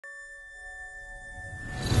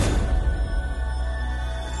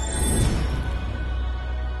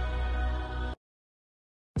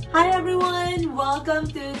Hi everyone!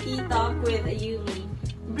 Welcome to Tea Talk with Ayumi.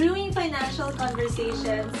 Brewing financial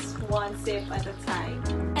conversations one sip at a time.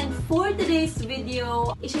 And for today's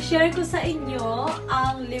video, i-share ko sa inyo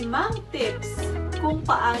ang 5 tips kung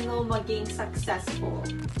paano maging successful.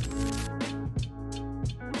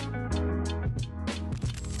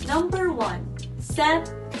 Number 1,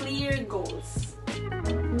 set clear goals.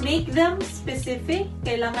 Make them specific.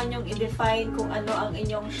 Kailangan nyong i-define kung ano ang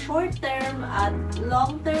inyong short-term at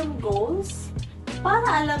long-term goals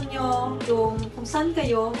para alam nyo kung saan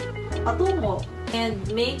kayo patungo. And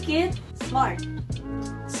make it smart.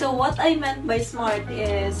 So what I meant by smart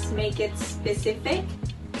is make it specific,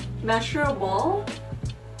 measurable,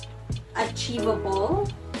 achievable,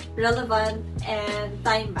 relevant, and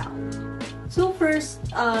time-bound. So first,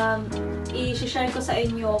 i-share ko sa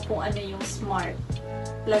inyo kung ano yung smart.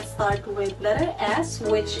 Let's start with letter S,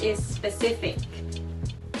 which is specific.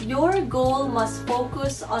 Your goal must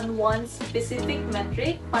focus on one specific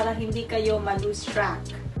metric para hindi kayo ma-lose track.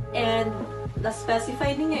 And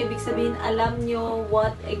na-specify ninyo, ibig sabihin, alam nyo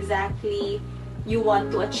what exactly you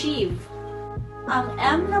want to achieve. Ang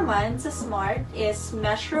M naman sa SMART is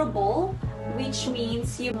measurable, which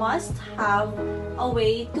means you must have a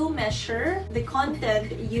way to measure the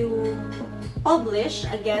content you publish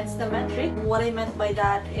against the metric. What I meant by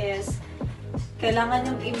that is kailangan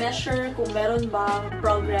yung i-measure kung meron bang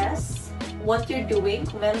progress, what you're doing,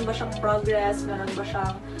 kung meron ba siyang progress, meron ba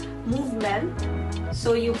siyang movement.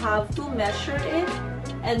 So you have to measure it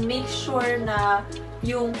and make sure na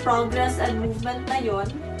yung progress and movement na yon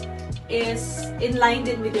is in line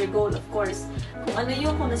din with your goal, of course. Kung ano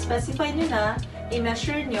yung, kung na-specify nyo na,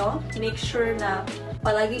 i-measure nyo, make sure na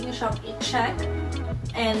palagi nyo siyang i-check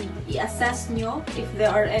and i-assess nyo if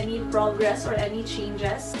there are any progress or any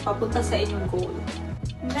changes papunta sa inyong goal.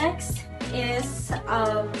 Next is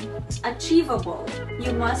achievable.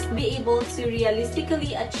 You must be able to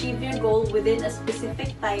realistically achieve your goal within a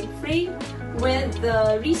specific time frame with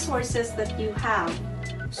the resources that you have.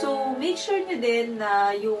 So, make sure nyo din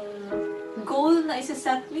na yung goal na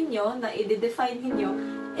isa-set ninyo, na i-define ninyo,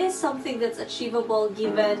 is something that's achievable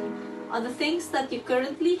given the things that you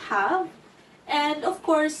currently have. And of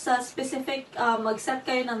course, specific, mag-set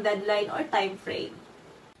kayo ng deadline or time frame.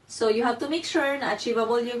 So, you have to make sure na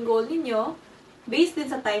achievable yung goal ninyo based din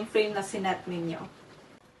sa time frame na sinet ninyo.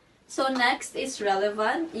 So, next is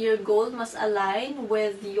relevant. Your goal must align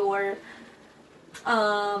with your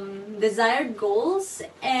desired goals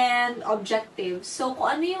and objectives. So,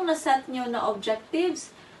 kung ano yung naset nyo na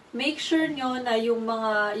objectives, make sure nyo na yung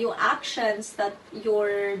actions that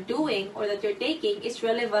you're doing or that you're taking is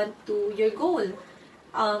relevant to your goal.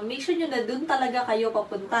 Make sure nyo na dun talaga kayo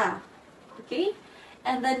papunta. Okay?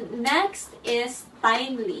 And then next is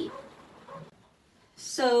timely.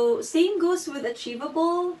 So, same goes with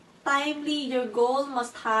achievable. Timely, your goal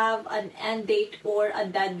must have an end date or a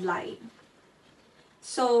deadline.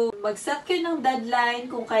 So, mag-set kayo ng deadline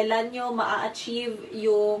kung kailan nyo ma-achieve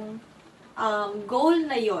yung goal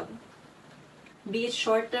na yon, be it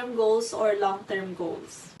short-term goals or long-term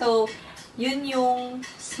goals. So, yun yung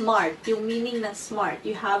SMART, yung meaning ng SMART.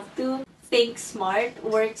 You have to think smart,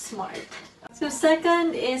 work smart. So,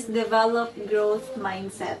 second is develop growth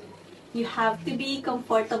mindset. You have to be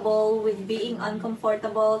comfortable with being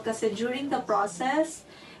uncomfortable kasi during the process,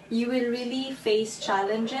 you will really face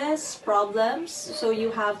challenges, problems. So,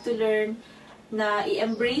 you have to learn na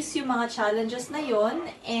i-embrace yung mga challenges na yon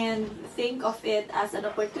and think of it as an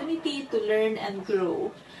opportunity to learn and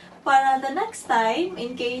grow. Para the next time,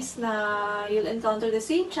 in case na you'll encounter the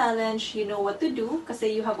same challenge, you know what to do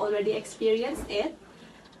kasi you have already experienced it.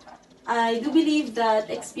 I do believe that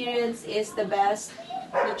experience is the best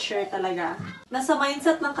teacher talaga. Nasa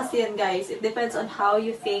mindset lang kasi yan, guys. It depends on how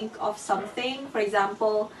you think of something. For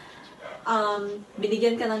example,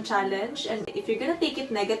 binigyan ka ng challenge and if you're gonna take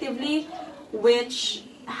it negatively, which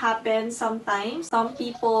happens sometimes. Some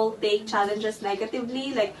people take challenges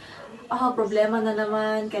negatively, like, problema na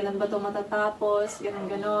naman, kailan ba ito matatapos,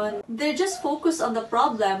 ganon. They're just focused on the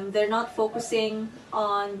problem. They're not focusing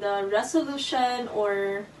on the resolution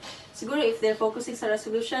or, siguro if they're focusing sa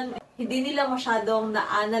resolution, hindi nila masyadong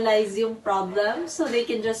na-analyze yung problem, so they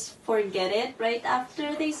can just forget it right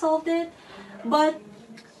after they solved it. But,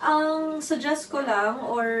 ang suggest ko lang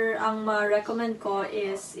or ang ma-recommend ko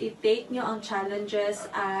is i-take nyo ang challenges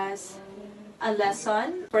as a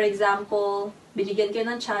lesson. For example, binigyan kayo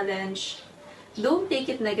ng challenge. Don't take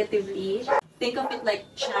it negatively. Think of it like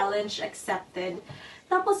challenge accepted.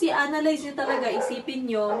 Tapos, i-analyze nyo talaga, isipin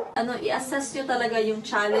nyo, i-assess nyo talaga yung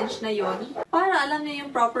challenge na yon para alam nyo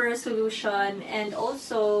yung proper resolution, and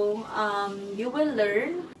also, you will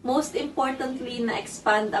learn. Most importantly,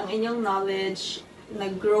 na-expand ang inyong knowledge,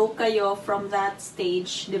 nag-grow kayo from that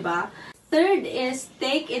stage, di ba? Third is,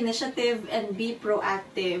 take initiative and be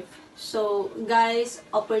proactive. So, guys,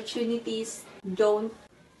 opportunities don't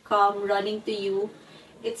come running to you.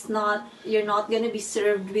 You're not gonna be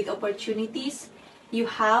served with opportunities. You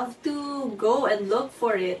have to go and look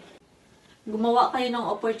for it. Gumawa kayo ng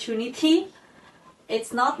opportunity.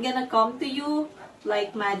 It's not gonna come to you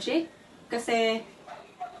like magic. Kasi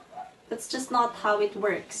that's just not how it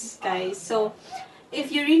works, guys. So,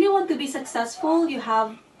 if you really want to be successful, you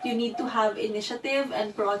need to have initiative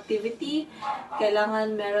and proactivity.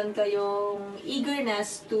 Kailangan meron kayong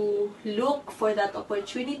eagerness to look for that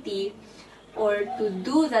opportunity or to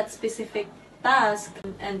do that specific task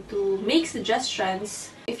and to make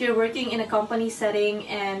suggestions. If you're working in a company setting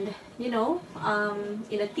and, in a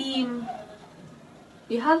team,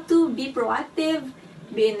 you have to be proactive,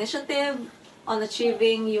 be initiative on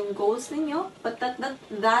achieving yung goals ninyo. But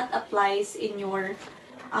that applies in your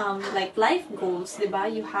life goals,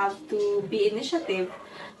 diba? You have to be initiative.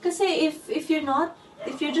 Kasi if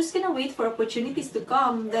you're just gonna wait for opportunities to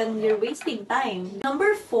come, then you're wasting time.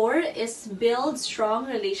 Number 4 is build strong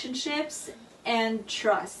relationships and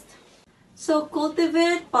trust. So,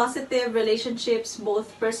 cultivate positive relationships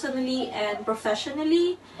both personally and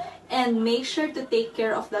professionally, and make sure to take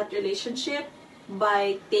care of that relationship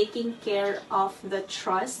by taking care of the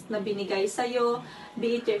trust na binigay sa'yo,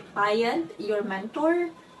 be it your client, your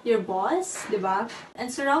mentor, your boss, diba?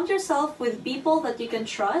 And surround yourself with people that you can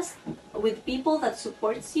trust, with people that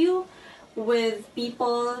supports you, with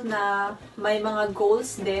people na may mga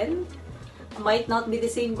goals din. Might not be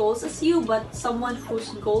the same goals as you, but someone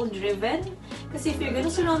who's goal-driven. Kasi if you're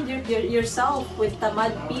gonna surround yourself with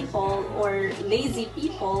tamad people or lazy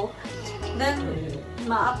people, then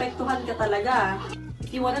maapektuhan ka talaga.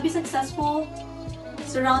 If you wanna be successful,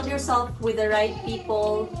 surround yourself with the right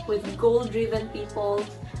people, with goal-driven people,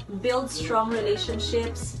 build strong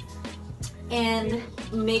relationships, and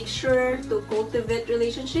make sure to cultivate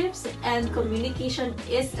relationships, and communication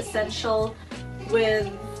is essential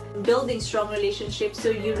with building strong relationships,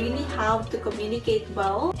 so you really have to communicate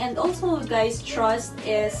well. And also, guys, trust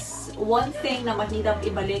is one thing na mahirap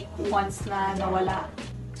ibalik once na nawala.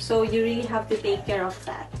 So you really have to take care of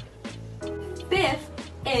that. Fifth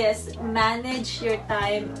is manage your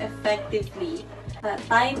time effectively.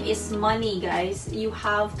 Time is money, guys. You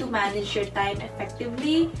have to manage your time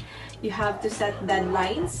effectively. You have to set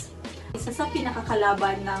deadlines. Isa sa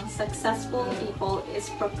pinakakalaban ng successful people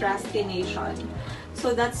is procrastination.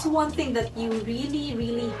 So that's one thing that you really,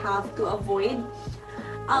 really have to avoid.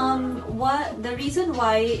 The reason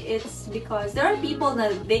why, it's because there are people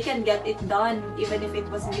that they can get it done even if it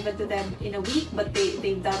was given to them in a week, but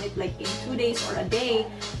they've done it like in 2 days or a day.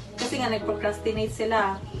 Kasi nga nag-procrastinate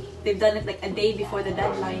sila. They've done it like a day before the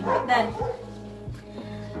deadline. But then,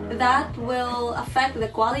 that will affect the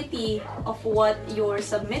quality of what you're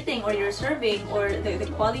submitting or you're serving, or the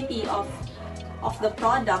quality of the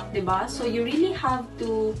product, diba? So you really have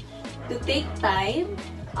to take time.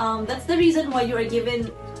 That's the reason why you are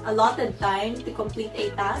given allotted time to complete a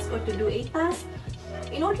task or to do a task,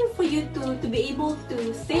 in order for you to be able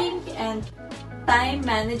to think. And time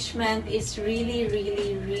management is really,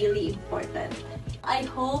 really, really important. I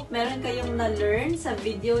hope meron kayong na-learn sa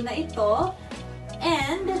video na ito.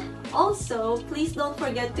 And also, please don't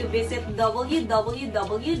forget to visit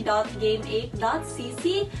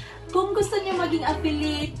www.gameape.cc. Kung gusto niyo maging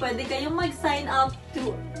affiliate, pwede kayong mag-sign up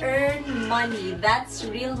to earn money. That's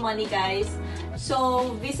real money, guys.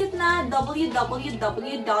 So, visit na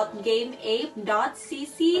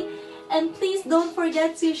www.gameape.cc. And please don't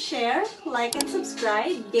forget to share, like, and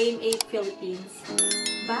subscribe Game Ape Philippines.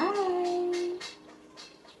 Bye!